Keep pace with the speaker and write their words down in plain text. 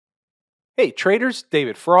Hey traders,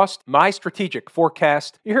 David Frost, my strategic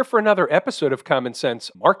forecast. You're here for another episode of Common Sense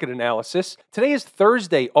Market Analysis. Today is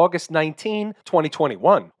Thursday, August 19,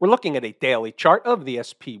 2021. We're looking at a daily chart of the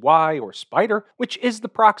SPY or Spider, which is the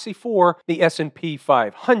proxy for the S&P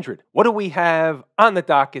 500. What do we have on the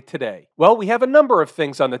docket today? Well, we have a number of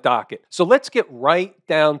things on the docket. So let's get right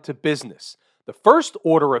down to business. The first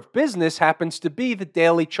order of business happens to be the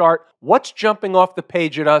daily chart. What's jumping off the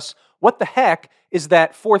page at us? What the heck is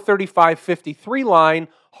that 435.53 line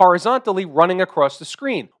horizontally running across the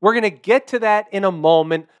screen? We're going to get to that in a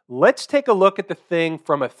moment. Let's take a look at the thing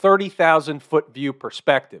from a 30,000 foot view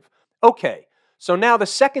perspective. Okay, so now the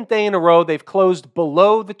second day in a row they've closed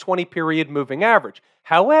below the 20-period moving average.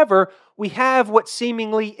 However, we have what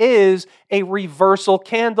seemingly is a reversal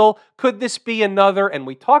candle. Could this be another, and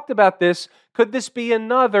we talked about this, could this be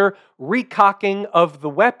another recocking of the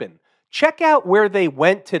weapon? Check out where they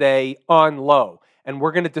went today on low. And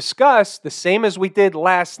we're going to discuss the same as we did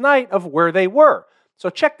last night of where they were. So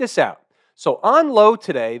check this out. So on low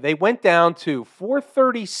today, they went down to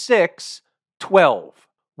 436.12.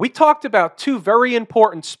 We talked about two very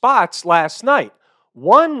important spots last night.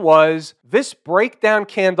 One was this breakdown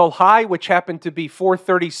candle high, which happened to be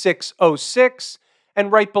 436.06.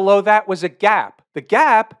 And right below that was a gap. The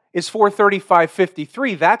gap is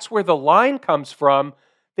 435.53. That's where the line comes from.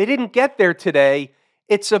 They didn't get there today.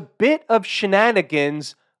 It's a bit of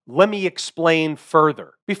shenanigans. Let me explain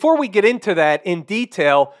further. Before we get into that in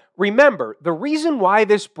detail, remember, the reason why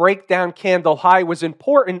this breakdown candle high was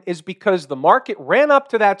important is because the market ran up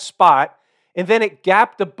to that spot and then it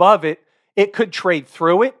gapped above it. It could trade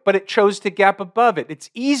through it, but it chose to gap above it. It's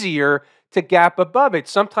easier to gap above it.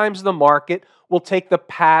 Sometimes the market will take the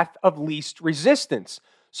path of least resistance.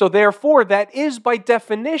 So therefore, that is by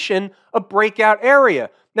definition a breakout area.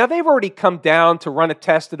 Now, they've already come down to run a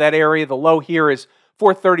test of that area. The low here is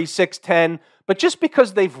 436.10. But just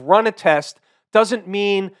because they've run a test doesn't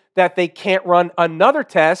mean that they can't run another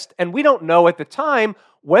test. And we don't know at the time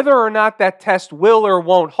whether or not that test will or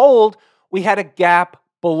won't hold. We had a gap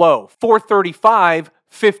below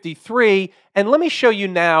 435.53. And let me show you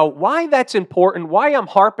now why that's important, why I'm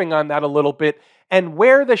harping on that a little bit, and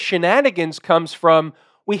where the shenanigans comes from.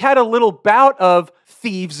 We had a little bout of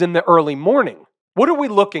thieves in the early morning. What are we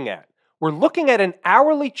looking at? We're looking at an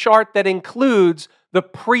hourly chart that includes the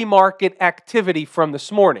pre-market activity from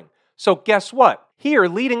this morning. So guess what? Here,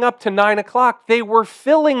 leading up to 9 o'clock, they were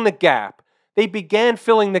filling the gap. They began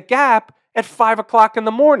filling the gap at 5 o'clock in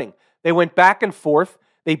the morning. They went back and forth.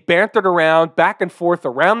 They bantered around, back and forth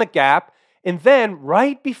around the gap. And then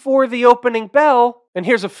right before the opening bell, and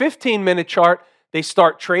here's a 15-minute chart, they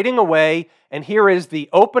start trading away. And here is the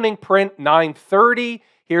opening print, 9:30.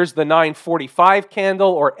 Here's the 9:45 candle,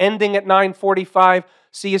 or ending at 9:45.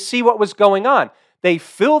 So you see what was going on. They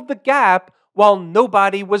filled the gap while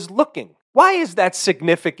nobody was looking. Why is that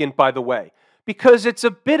significant, by the way? Because it's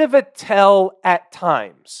a bit of a tell at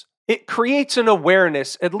times. It creates an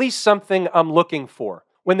awareness, at least something I'm looking for.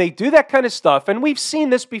 When they do that kind of stuff, and we've seen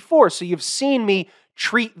this before, so you've seen me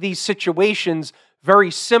treat these situations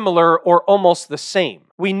very similar or almost the same.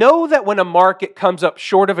 We know that when a market comes up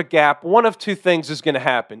short of a gap, one of two things is going to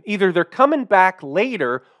happen. Either they're coming back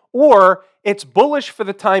later, or it's bullish for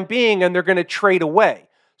the time being and they're going to trade away.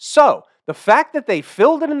 So the fact that they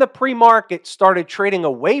filled it in the pre-market, started trading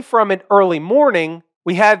away from it early morning,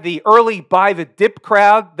 we had the early buy the dip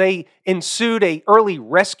crowd. They ensued an early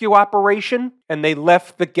rescue operation and they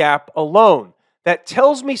left the gap alone. That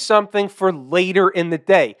tells me something for later in the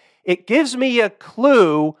day. It gives me a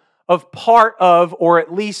clue of part of, or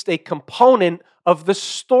at least a component of the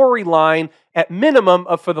storyline at minimum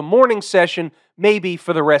of for the morning session, maybe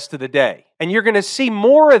for the rest of the day. And you're going to see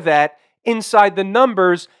more of that inside the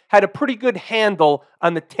numbers. Had a pretty good handle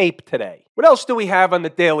on the tape today. What else do we have on the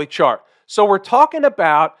daily chart? So we're talking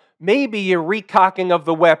about maybe a recocking of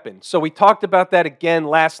the weapon. So we talked about that again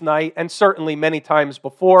last night and certainly many times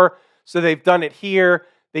before. So they've done it here,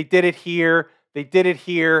 they did it here, they did it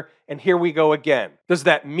here, and here we go again. Does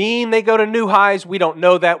that mean they go to new highs? We don't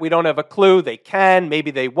know that. We don't have a clue. They can, maybe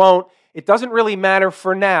they won't. It doesn't really matter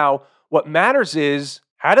for now. What matters is,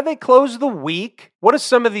 how do they close the week? What do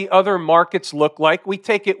some of the other markets look like? We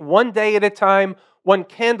take it one day at a time, one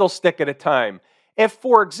candlestick at a time. If,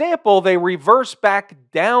 for example, they reverse back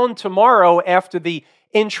down tomorrow after the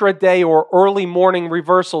intraday or early morning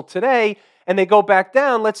reversal today, and they go back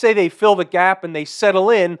down, let's say they fill the gap and they settle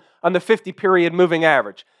in on the 50-period moving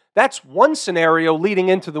average. That's one scenario leading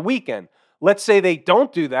into the weekend. Let's say they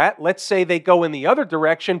don't do that. Let's say they go in the other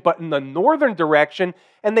direction, but in the northern direction,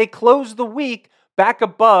 and they close the week back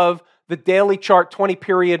above the daily chart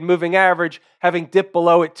 20-period moving average having dipped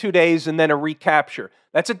below it 2 days and then a recapture.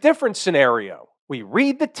 That's a different scenario. We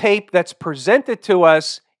read the tape that's presented to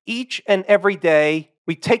us each and every day.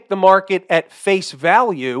 We take the market at face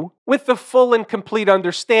value with the full and complete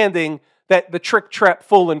understanding that the trick, trap,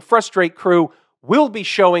 fool, and frustrate crew will be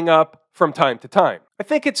showing up from time to time. I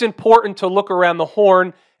think it's important to look around the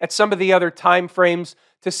horn at some of the other time frames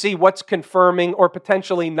to see what's confirming or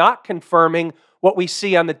potentially not confirming what we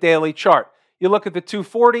see on the daily chart. You look at the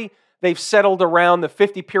 240, they've settled around the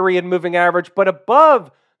 50-period moving average, but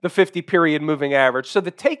above the 50-period moving average. So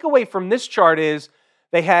the takeaway from this chart is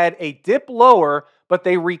they had a dip lower, but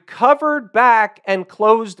they recovered back and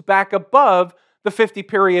closed back above the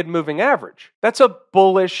 50-period moving average. That's a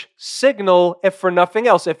bullish signal, if for nothing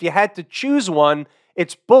else. If you had to choose one,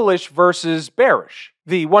 it's bullish versus bearish.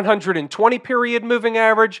 The 120-period moving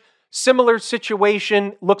average, similar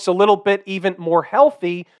situation, looks a little bit even more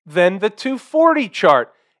healthy than the 240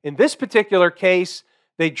 chart. In this particular case,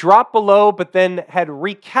 they dropped below, but then had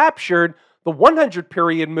recaptured the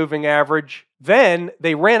 100-period moving average. Then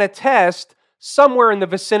they ran a test somewhere in the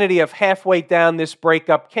vicinity of halfway down this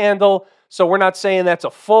breakup candle. So we're not saying that's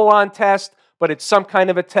a full-on test, but it's some kind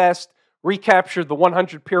of a test. Recaptured the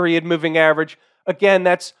 100-period moving average. Again,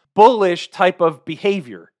 that's bullish type of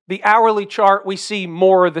behavior. The hourly chart, we see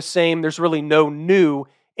more of the same. There's really no new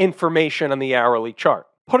information on the hourly chart.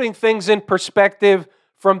 Putting things in perspective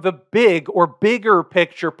from the big or bigger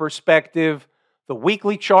picture perspective, the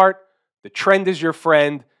weekly chart, the trend is your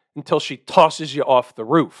friend until she tosses you off the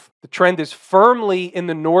roof. The trend is firmly in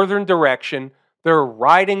the northern direction. They're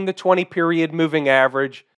riding the 20-period moving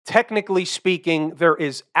average. Technically speaking, there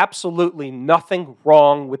is absolutely nothing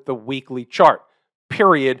wrong with the weekly chart.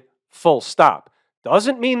 Period. Full stop.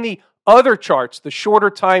 Doesn't mean the other charts, the shorter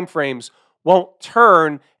time frames, won't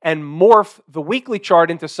turn and morph the weekly chart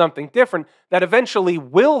into something different. That eventually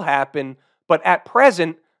will happen, but at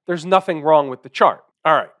present, there's nothing wrong with the chart.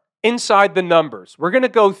 All right, inside the numbers. We're going to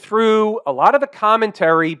go through a lot of the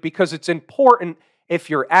commentary because it's important if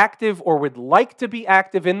you're active or would like to be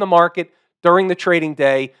active in the market during the trading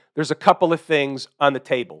day. There's a couple of things on the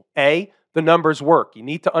table. A, the numbers work. You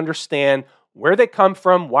need to understand where they come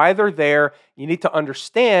from, why they're there. You need to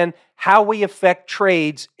understand how we affect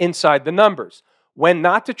trades inside the numbers. When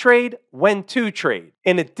not to trade, when to trade.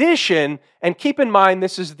 In addition, and keep in mind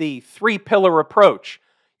this is the 3-pillar approach,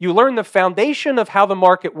 you learn the foundation of how the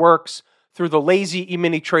market works through the Lazy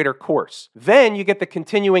E-mini Trader course. Then you get the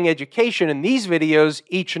continuing education in these videos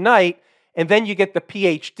each night, and then you get the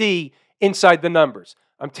PhD inside the numbers.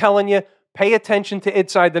 I'm telling you, pay attention to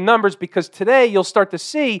inside the numbers because today you'll start to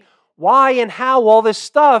see why and how all this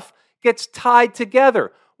stuff gets tied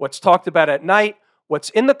together. What's talked about at night, what's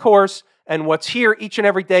in the course, and what's here each and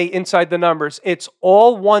every day inside the numbers. It's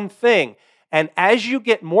all one thing. And as you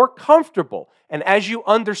get more comfortable and as you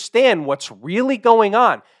understand what's really going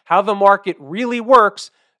on, how the market really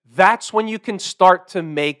works, that's when you can start to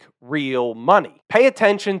make real money. Pay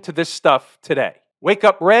attention to this stuff today. Wake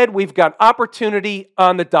up red, we've got opportunity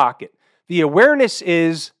on the docket. The awareness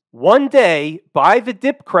is one day, buy the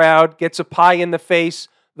dip crowd gets a pie in the face.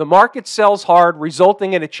 The market sells hard,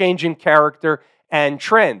 resulting in a change in character and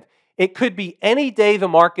trend. It could be any day the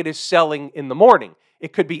market is selling in the morning.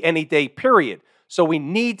 It could be any day, period. So we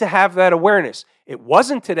need to have that awareness. It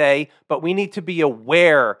wasn't today, but we need to be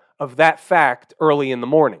aware of that fact early in the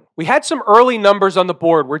morning. We had some early numbers on the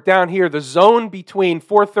board. We're down here. The zone between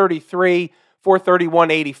 433,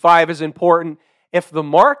 431.85 is important. If the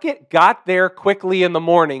market got there quickly in the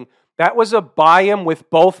morning, that was a buy 'em with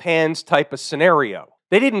both hands type of scenario.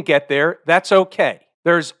 They didn't get there. That's okay.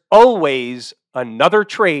 There's always another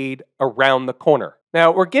trade around the corner.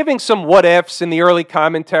 Now, we're giving some what ifs in the early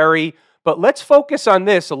commentary, but let's focus on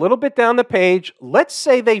this a little bit down the page. Let's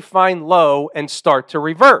say they find low and start to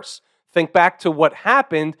reverse. Think back to what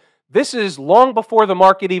happened. This is long before the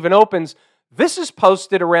market even opens. This is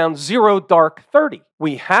posted around 0 dark 30.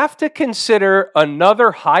 We have to consider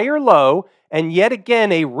another higher low and yet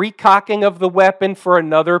again a recocking of the weapon for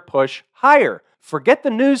another push higher. Forget the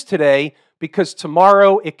news today because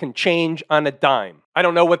tomorrow it can change on a dime. I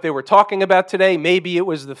don't know what they were talking about today. Maybe it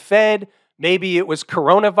was the Fed. Maybe it was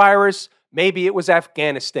coronavirus. Maybe it was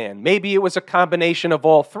Afghanistan. Maybe it was a combination of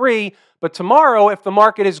all three. But tomorrow, if the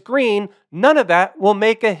market is green, none of that will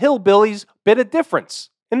make a hillbilly's bit of difference.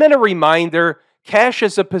 And then a reminder, cash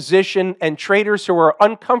is a position and traders who are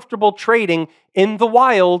uncomfortable trading in the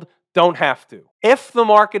wild don't have to. If the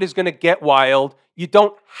market is going to get wild, you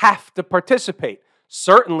don't have to participate.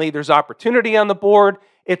 Certainly, there's opportunity on the board.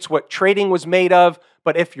 It's what trading was made of.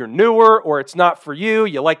 But if you're newer or it's not for you,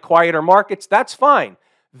 you like quieter markets, that's fine.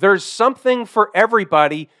 There's something for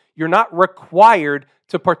everybody. You're not required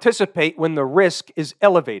to participate when the risk is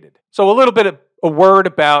elevated. So a little bit of a word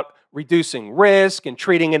about reducing risk and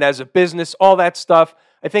treating it as a business, all that stuff.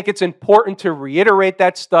 I think it's important to reiterate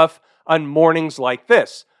that stuff on mornings like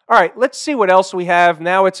this. All right, let's see what else we have.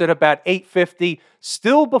 Now it's at about 8:50,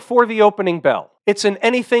 still before the opening bell. It's an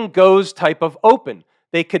anything goes type of open.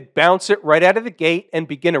 They could bounce it right out of the gate and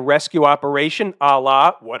begin a rescue operation, a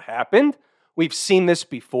la what happened. We've seen this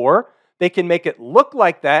before. They can make it look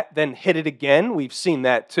like that, then hit it again. We've seen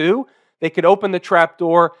that too. They could open the trap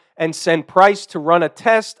door and send price to run a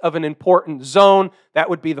test of an important zone.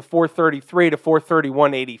 That would be the 433 to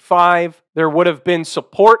 431.85. There would have been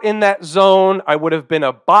support in that zone. I would have been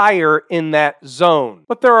a buyer in that zone.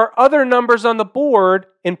 But there are other numbers on the board,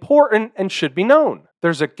 important and should be known.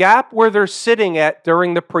 There's a gap where they're sitting at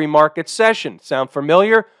during the pre-market session. Sound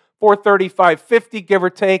familiar? 435.50, give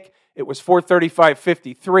or take. It was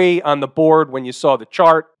 435.53 on the board when you saw the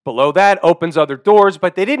chart. Below that opens other doors,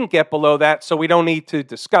 but they didn't get below that, so we don't need to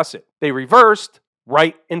discuss it. They reversed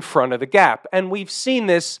right in front of the gap, and we've seen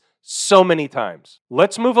this so many times.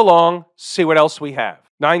 Let's move along, see what else we have.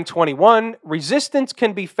 921, resistance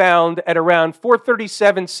can be found at around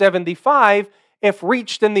 437.75 if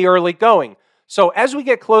reached in the early going. So as we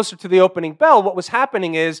get closer to the opening bell, what was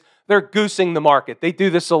happening is they're goosing the market. They do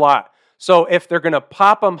this a lot. So if they're going to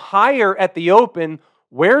pop them higher at the open,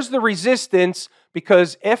 where's the resistance?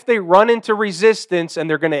 Because if they run into resistance and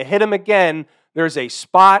they're going to hit them again, there's a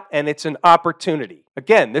spot and it's an opportunity.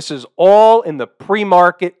 Again, this is all in the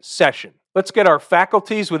pre-market session. Let's get our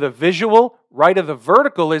faculties with a visual. Right of the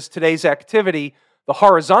vertical is today's activity. The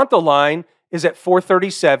horizontal line is at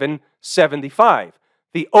 437.75.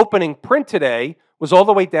 The opening print today was all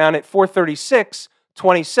the way down at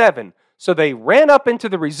 436.27. So they ran up into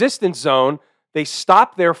the resistance zone, they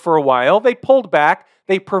stopped there for a while, they pulled back,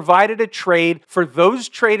 they provided a trade for those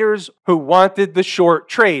traders who wanted the short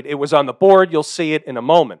trade. It was on the board, you'll see it in a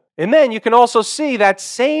moment. And then you can also see that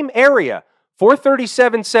same area,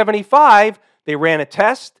 437.75, they ran a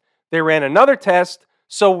test, they ran another test,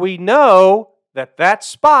 so we know that that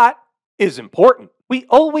spot is important. We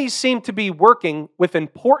always seem to be working with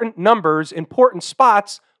important numbers, important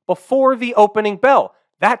spots before the opening bell.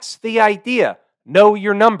 That's the idea. Know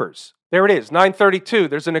your numbers. There it is, 932.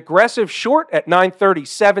 There's an aggressive short at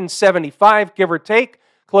 937.75, give or take,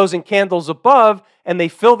 closing candles above, and they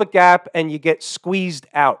fill the gap and you get squeezed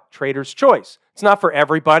out. Trader's choice. It's not for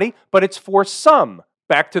everybody, but it's for some.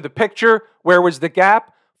 Back to the picture. Where was the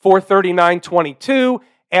gap? 439.22.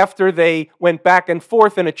 After they went back and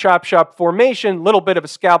forth in a chop shop formation, little bit of a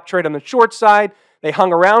scalp trade on the short side. They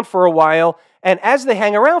hung around for a while. And as they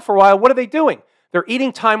hang around for a while, what are they doing? They're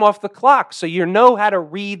eating time off the clock, so you know how to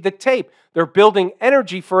read the tape. They're building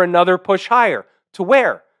energy for another push higher. To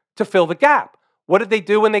where? To fill the gap. What did they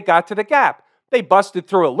do when they got to the gap? They busted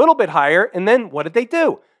through a little bit higher, and then what did they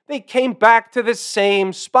do? They came back to the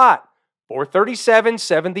same spot,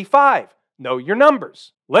 437.75. Know your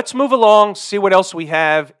numbers. Let's move along, see what else we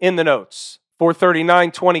have in the notes.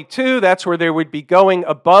 439.22, that's where they would be going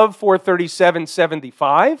above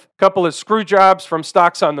 437.75. Couple of screw jobs from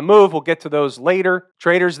stocks on the move. We'll get to those later.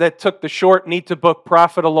 Traders that took the short need to book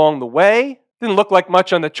profit along the way. Didn't look like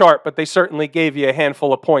much on the chart, but they certainly gave you a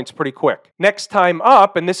handful of points pretty quick. Next time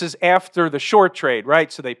up, and this is after the short trade,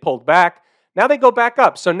 right? So they pulled back. Now they go back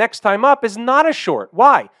up. So next time up is not a short.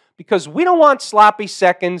 Why? Because we don't want sloppy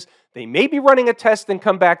seconds. They may be running a test and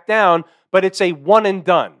come back down, but it's a one and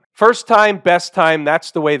done. First time, best time,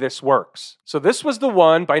 that's the way this works. So this was the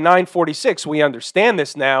one by 946. We understand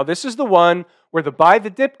this now. This is the one where the buy the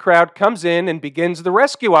dip crowd comes in and begins the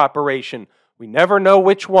rescue operation. We never know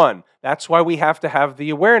which one. That's why we have to have the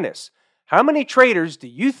awareness. How many traders do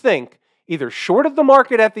you think either shorted the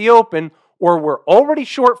market at the open or were already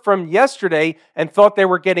short from yesterday and thought they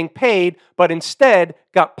were getting paid, but instead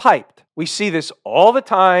got piped? We see this all the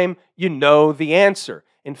time. You know the answer.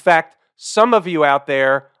 In fact, some of you out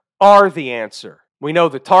there are the answer. We know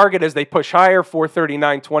the target as they push higher,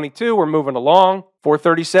 439.22. We're moving along.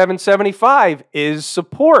 437.75 is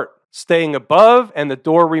support. Staying above, and the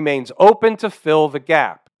door remains open to fill the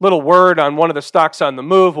gap. Little word on one of the stocks on the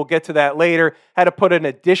move. We'll get to that later. Had to put an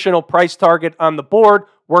additional price target on the board.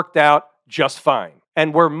 Worked out just fine.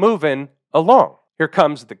 And we're moving along. Here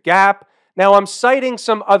comes the gap. Now I'm citing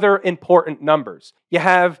some other important numbers. You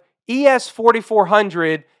have ES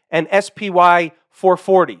 4400 and SPY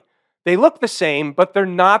 440. They look the same, but they're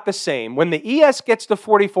not the same. When the ES gets to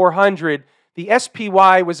 4400, the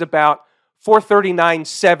SPY was about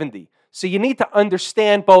 439.70. So you need to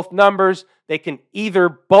understand both numbers. They can either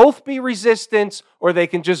both be resistance or they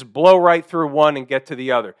can just blow right through one and get to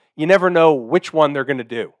the other. You never know which one they're going to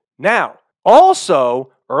do. Now,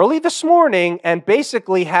 also, early this morning, and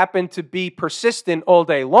basically happened to be persistent all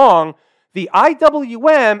day long, the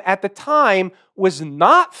IWM at the time was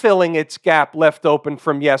not filling its gap left open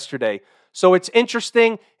from yesterday. So it's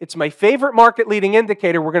interesting. It's my favorite market leading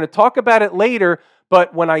indicator. We're going to talk about it later.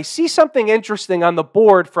 But when I see something interesting on the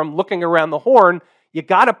board from looking around the horn, you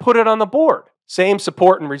got to put it on the board. Same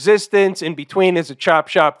support and resistance. In between is a chop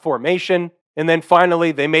shop formation. And then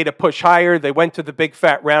finally, they made a push higher. They went to the big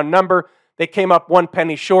fat round number. They came up 1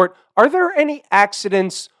 penny short. Are there any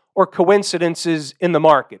accidents or coincidences in the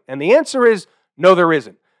market? And the answer is no, there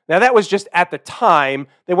isn't. Now, that was just at the time.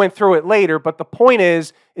 They went through it later. But the point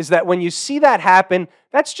is that when you see that happen,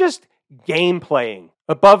 that's just game playing.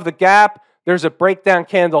 Above the gap, there's a breakdown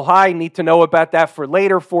candle high. Need to know about that for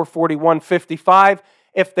later, 441.55.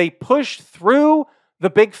 If they push through the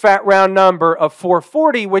big fat round number of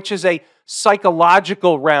 440, which is a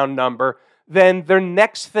psychological round number, then their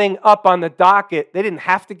next thing up on the docket, they didn't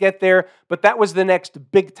have to get there, but that was the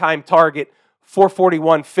next big time target,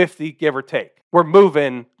 441.50, give or take. We're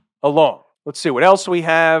moving along. Let's see what else we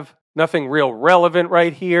have. Nothing real relevant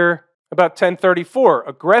right here. About 1034,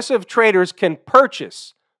 aggressive traders can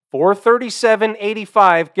purchase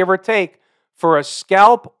 437.85, give or take, for a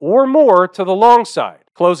scalp or more to the long side.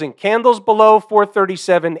 Closing candles below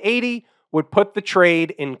 437.80 would put the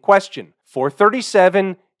trade in question.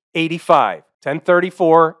 437.85,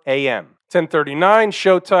 10:34 a.m. 10:39,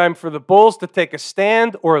 showtime for the bulls to take a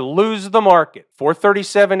stand or lose the market.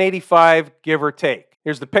 437.85, give or take.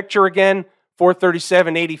 Here's the picture again.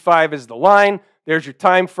 437.85 is the line. There's your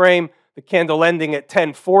time frame. The candle ending at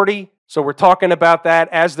 10:40. So we're talking about that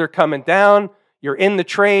as they're coming down. You're in the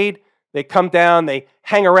trade. They come down. They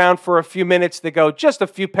hang around for a few minutes. They go just a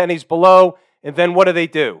few pennies below. And then what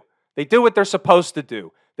do? They do what they're supposed to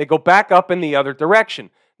do. They go back up in the other direction.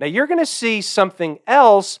 Now you're going to see something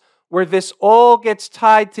else where this all gets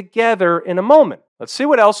tied together in a moment. Let's see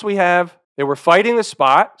what else we have. They were fighting the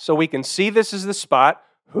spot, so we can see this is the spot.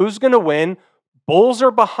 Who's going to win? Bulls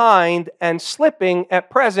are behind and slipping at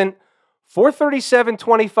present.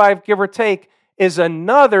 437.25, give or take, is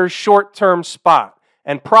another short-term spot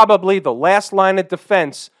and probably the last line of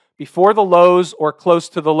defense before the lows or close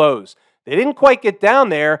to the lows. They didn't quite get down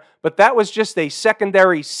there, but that was just a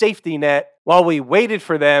secondary safety net while we waited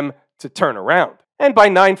for them to turn around. And by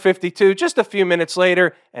 9:52, just a few minutes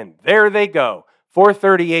later, and there they go.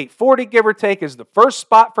 438.40, give or take, is the first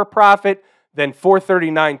spot for profit. Then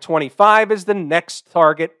 439.25 is the next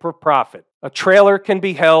target for profit. A trailer can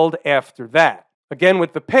be held after that. Again,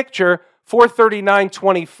 with the picture,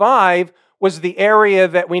 439.25 was the area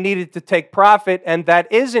that we needed to take profit, and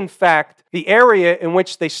that is, in fact, the area in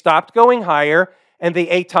which they stopped going higher and they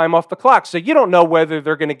ate time off the clock. So you don't know whether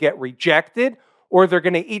they're going to get rejected or they're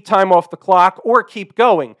going to eat time off the clock or keep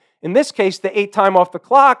going. In this case, they ate time off the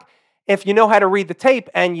clock. If you know how to read the tape,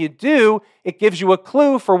 and you do, it gives you a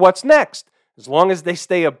clue for what's next. As long as they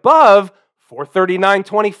stay above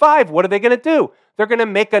 439.25, what are they going to do? They're going to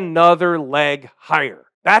make another leg higher.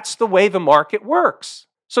 That's the way the market works.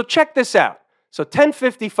 So check this out. So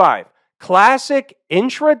 10:55, classic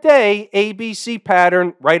intraday ABC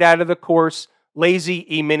pattern right out of the course,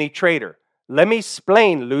 Lazy E-mini trader. Let me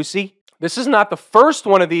explain, Lucy. This is not the first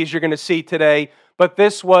one of these you're going to see today, but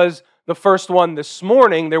this was the first one this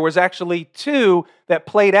morning. There was actually two that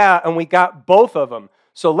played out, and we got both of them.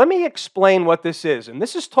 So let me explain what this is. And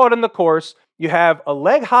this is taught in the course. You have a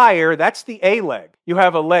leg higher, that's the A leg. You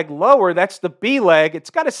have a leg lower, that's the B leg. It's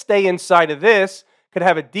got to stay inside of this. Could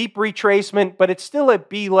have a deep retracement, but it's still a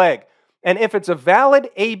B leg. And if it's a valid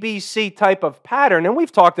ABC type of pattern, and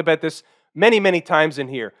we've talked about this many, many times in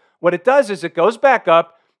here, what it does is it goes back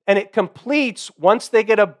up and it completes once they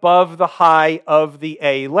get above the high of the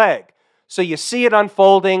A leg. So you see it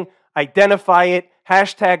unfolding, identify it,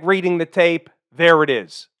 hashtag reading the tape, there it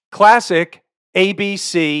is. Classic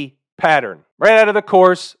ABC pattern. Right out of the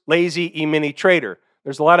course, Lazy E-mini trader.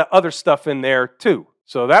 There's a lot of other stuff in there too.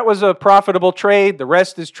 So that was a profitable trade. The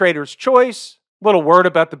rest is trader's choice. Little word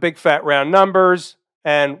about the big fat round numbers,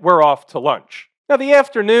 and we're off to lunch. Now, the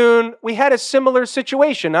afternoon, we had a similar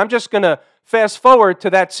situation. I'm just going to fast forward to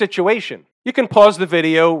that situation. You can pause the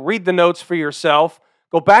video, read the notes for yourself,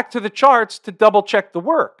 go back to the charts to double check the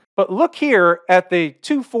work. But look here at the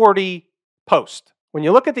 240 post. When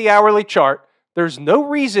you look at the hourly chart, there's no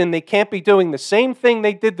reason they can't be doing the same thing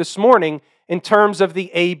they did this morning in terms of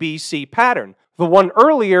the ABC pattern. The one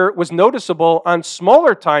earlier was noticeable on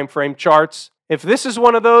smaller time frame charts. If this is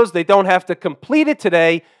one of those, they don't have to complete it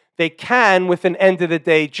today. they can with an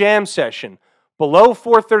end-of-the-day jam session. Below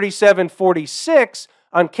 437.46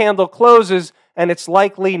 on candle closes, and it's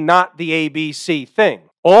likely not the ABC thing.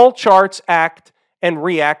 All charts act and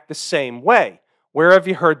react the same way. Where have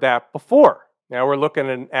you heard that before? Now we're looking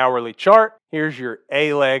at an hourly chart. Here's your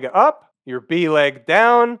A leg up, your B leg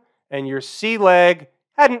down, and your C leg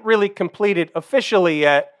hadn't really completed officially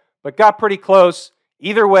yet, but got pretty close.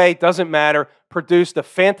 Either way, doesn't matter. Produced a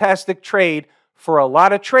fantastic trade for a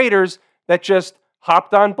lot of traders that just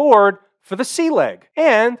hopped on board for the C leg.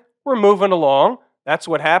 And we're moving along. That's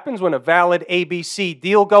what happens when a valid ABC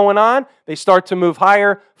deal going on. They start to move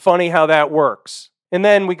higher. Funny how that works. And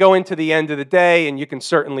then we go into the end of the day, and you can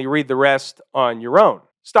certainly read the rest on your own.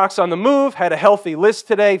 Stocks on the move had a healthy list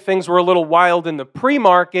today. Things were a little wild in the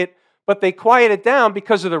pre-market, but they quieted down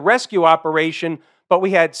because of the rescue operation. But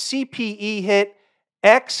we had CPE hit,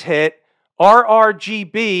 X hit,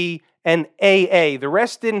 RRGB, and AA. The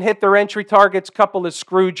rest didn't hit their entry targets. Couple of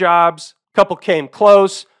screw jobs. Couple came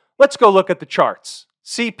close. Let's go look at the charts.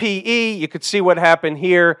 CPE, you could see what happened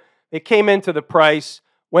here. It came into the price,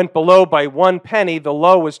 went below by 1 penny. The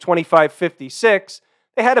low was 25.56.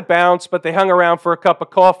 They had a bounce, but they hung around for a cup of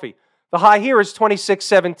coffee. The high here is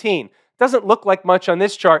 26.17. Doesn't look like much on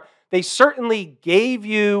this chart. They certainly gave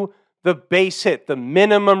you the base hit, the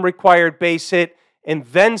minimum required base hit, and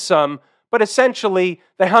then some. But essentially,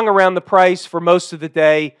 they hung around the price for most of the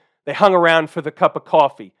day. They hung around for the cup of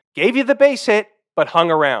coffee. Gave you the base hit, but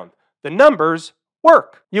hung around. The numbers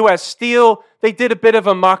work. U.S. Steel, they did a bit of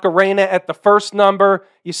a Macarena at the first number.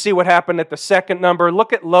 You see what happened at the second number.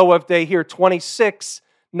 Look at low of day here,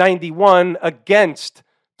 26.91 against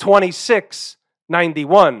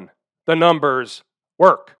 26.91. The numbers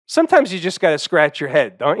work. Sometimes you just got to scratch your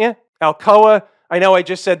head, don't you? Alcoa, I know I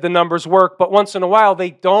just said the numbers work, but once in a while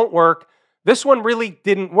they don't work. This one really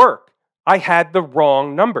didn't work. I had the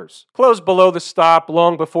wrong numbers. Closed below the stop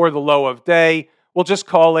long before the low of day. We'll just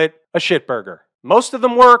call it a shitburger. Most of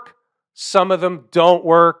them work. Some of them don't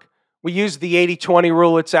work. We use the 80-20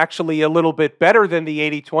 rule. It's actually a little bit better than the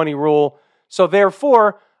 80-20 rule. So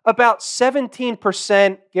therefore, about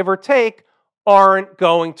 17%, give or take, aren't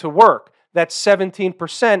going to work. That's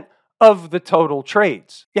 17% of the total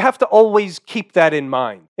trades. You have to always keep that in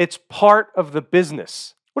mind. It's part of the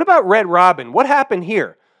business. What about Red Robin? What happened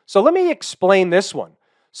here? So let me explain this one.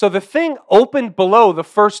 So the thing opened below the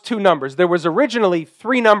first two numbers. There was originally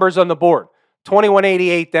three numbers on the board,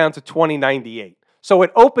 2188 down to 2098. So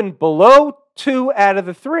it opened below two out of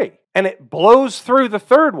the three, and it blows through the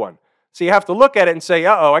third one. So you have to look at it and say,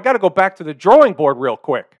 uh-oh, I got to go back to the drawing board real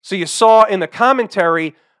quick. So you saw in the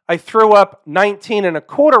commentary, I threw up 19 and a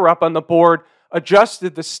quarter up on the board,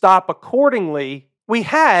 adjusted the stop accordingly. We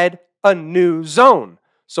had a new zone.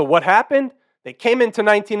 So what happened? They came into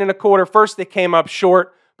 19 and a quarter. First, they came up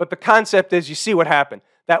short, but the concept is you see what happened.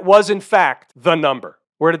 That was, in fact, the number.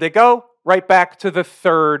 Where did they go? Right back to the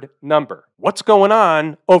third number. What's going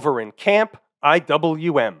on over in Camp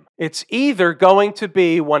IWM? It's either going to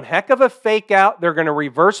be one heck of a fake out, they're going to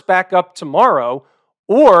reverse back up tomorrow,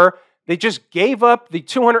 or they just gave up the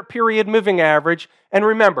 200 period moving average. And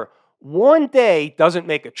remember, one day doesn't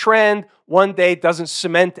make a trend, one day doesn't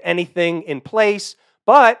cement anything in place,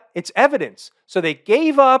 but it's evidence. So they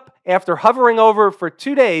gave up, after hovering over for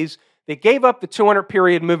 2 days, they gave up the 200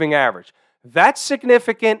 period moving average. That's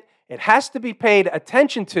significant. It has to be paid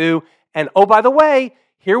attention to. And oh, by the way,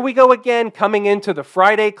 here we go again, coming into the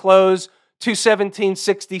Friday close,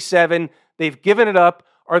 217.67. They've given it up.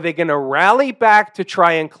 Are they going to rally back to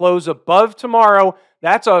try and close above tomorrow?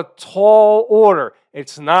 That's a tall order.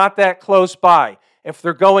 It's not that close by. If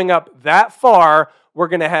they're going up that far, we're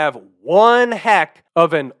going to have one heck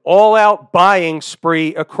of an all-out buying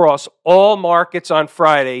spree across all markets on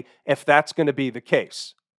Friday, if that's going to be the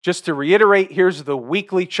case. Just to reiterate, here's the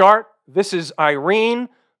weekly chart. This is Irene.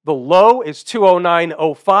 The low is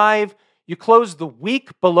 209.05. You close the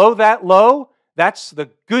week below that low, that's the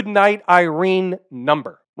good night Irene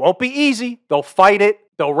number. Won't be easy. They'll fight it.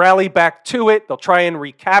 They'll rally back to it. They'll try and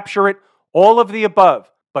recapture it. All of the above.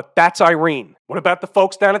 But that's Irene. What about the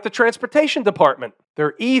folks down at the transportation department?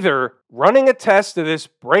 They're either running a test of this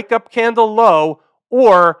breakup candle low,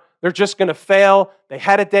 or they're just going to fail. They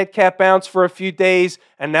had a dead cat bounce for a few days,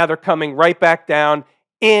 and now they're coming right back down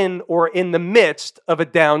in the midst of a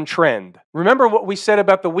downtrend. Remember what we said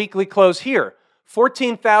about the weekly close here.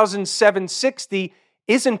 14,760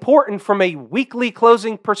 is important from a weekly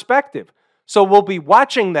closing perspective. So we'll be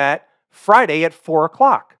watching that Friday at 4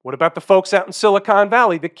 o'clock. What about the folks out in Silicon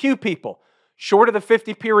Valley, the Q people? Short of the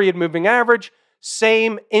 50-period moving average,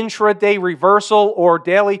 same intraday reversal or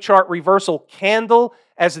daily chart reversal candle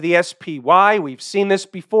as the SPY. We've seen this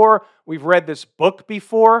before. We've read this book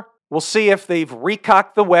before. We'll see if they've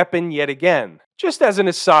recocked the weapon yet again. Just as an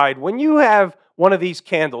aside, when you have one of these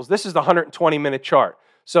candles, this is the 120-minute chart.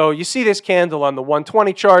 So you see this candle on the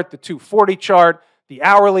 120 chart, the 240 chart, the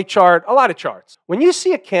hourly chart, a lot of charts. When you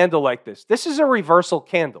see a candle like this is a reversal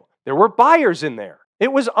candle. There were buyers in there.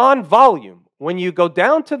 It was on volume. When you go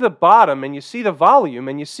down to the bottom and you see the volume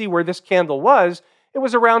and you see where this candle was, it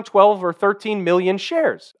was around 12 or 13 million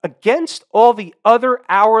shares. Against all the other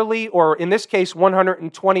hourly, or in this case,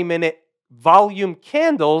 120-minute volume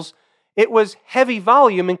candles, it was heavy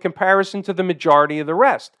volume in comparison to the majority of the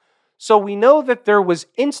rest. So we know that there was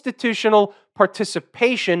institutional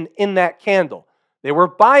participation in that candle. They were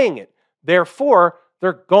buying it. Therefore,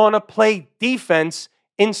 they're going to play defense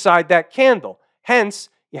inside that candle. Hence,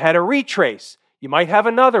 you had a retrace. You might have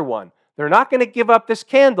another one. They're not going to give up this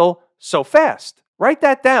candle so fast. Write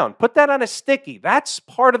that down. Put that on a sticky. That's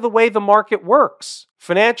part of the way the market works.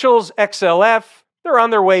 Financials, XLF, they're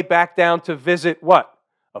on their way back down to visit what?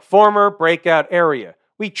 A former breakout area.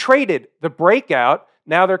 We traded the breakout.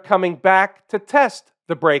 Now they're coming back to test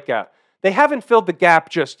the breakout. They haven't filled the gap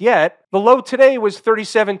just yet. The low today was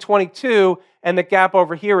 37.22, and the gap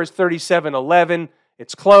over here is 37.11.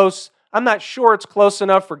 It's close. I'm not sure it's close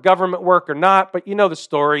enough for government work or not, but you know the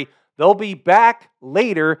story. They'll be back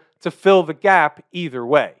later to fill the gap either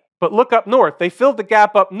way. But look up north. They filled the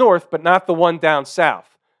gap up north, but not the one down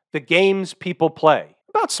south. The games people play.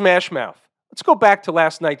 About Smashmouth. Let's go back to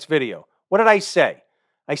last night's video. What did I say?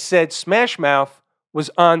 I said Smashmouth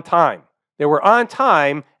was on time. They were on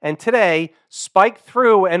time, and today spiked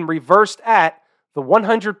through and reversed at the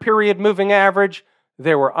 100-period moving average.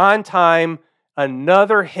 They were on time.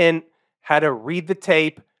 Another hint, how to read the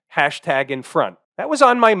tape, hashtag in front. That was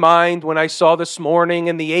on my mind when I saw this morning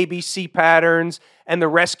and the ABC patterns and the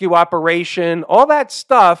rescue operation, all that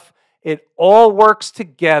stuff. It all works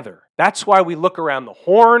together. That's why we look around the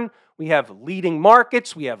horn. We have leading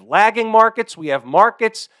markets. We have lagging markets. We have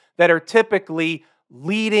markets that are typically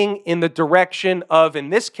leading in the direction of, in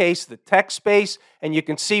this case, the tech space. And you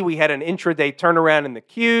can see we had an intraday turnaround in the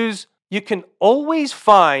Qs. You can always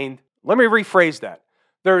find, let me rephrase that.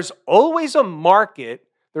 There's always a market,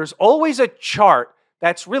 there's always a chart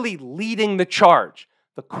that's really leading the charge.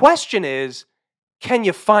 The question is, can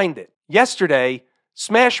you find it? Yesterday,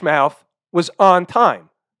 Smashmouth was on time.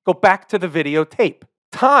 Go back to the videotape.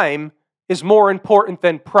 Time is more important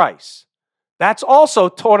than price. That's also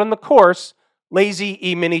taught in the course, Lazy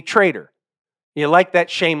E-mini Trader. You like that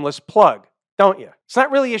shameless plug, don't you? It's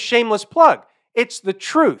not really a shameless plug. It's the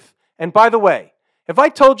truth. And by the way, if I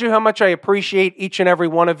told you how much I appreciate each and every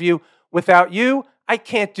one of you, without you, I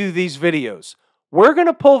can't do these videos. We're going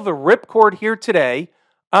to pull the ripcord here today.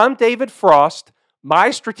 I'm David Frost,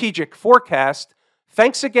 my strategic forecast.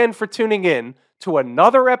 Thanks again for tuning in to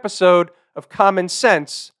another episode of Common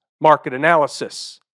Sense Market Analysis.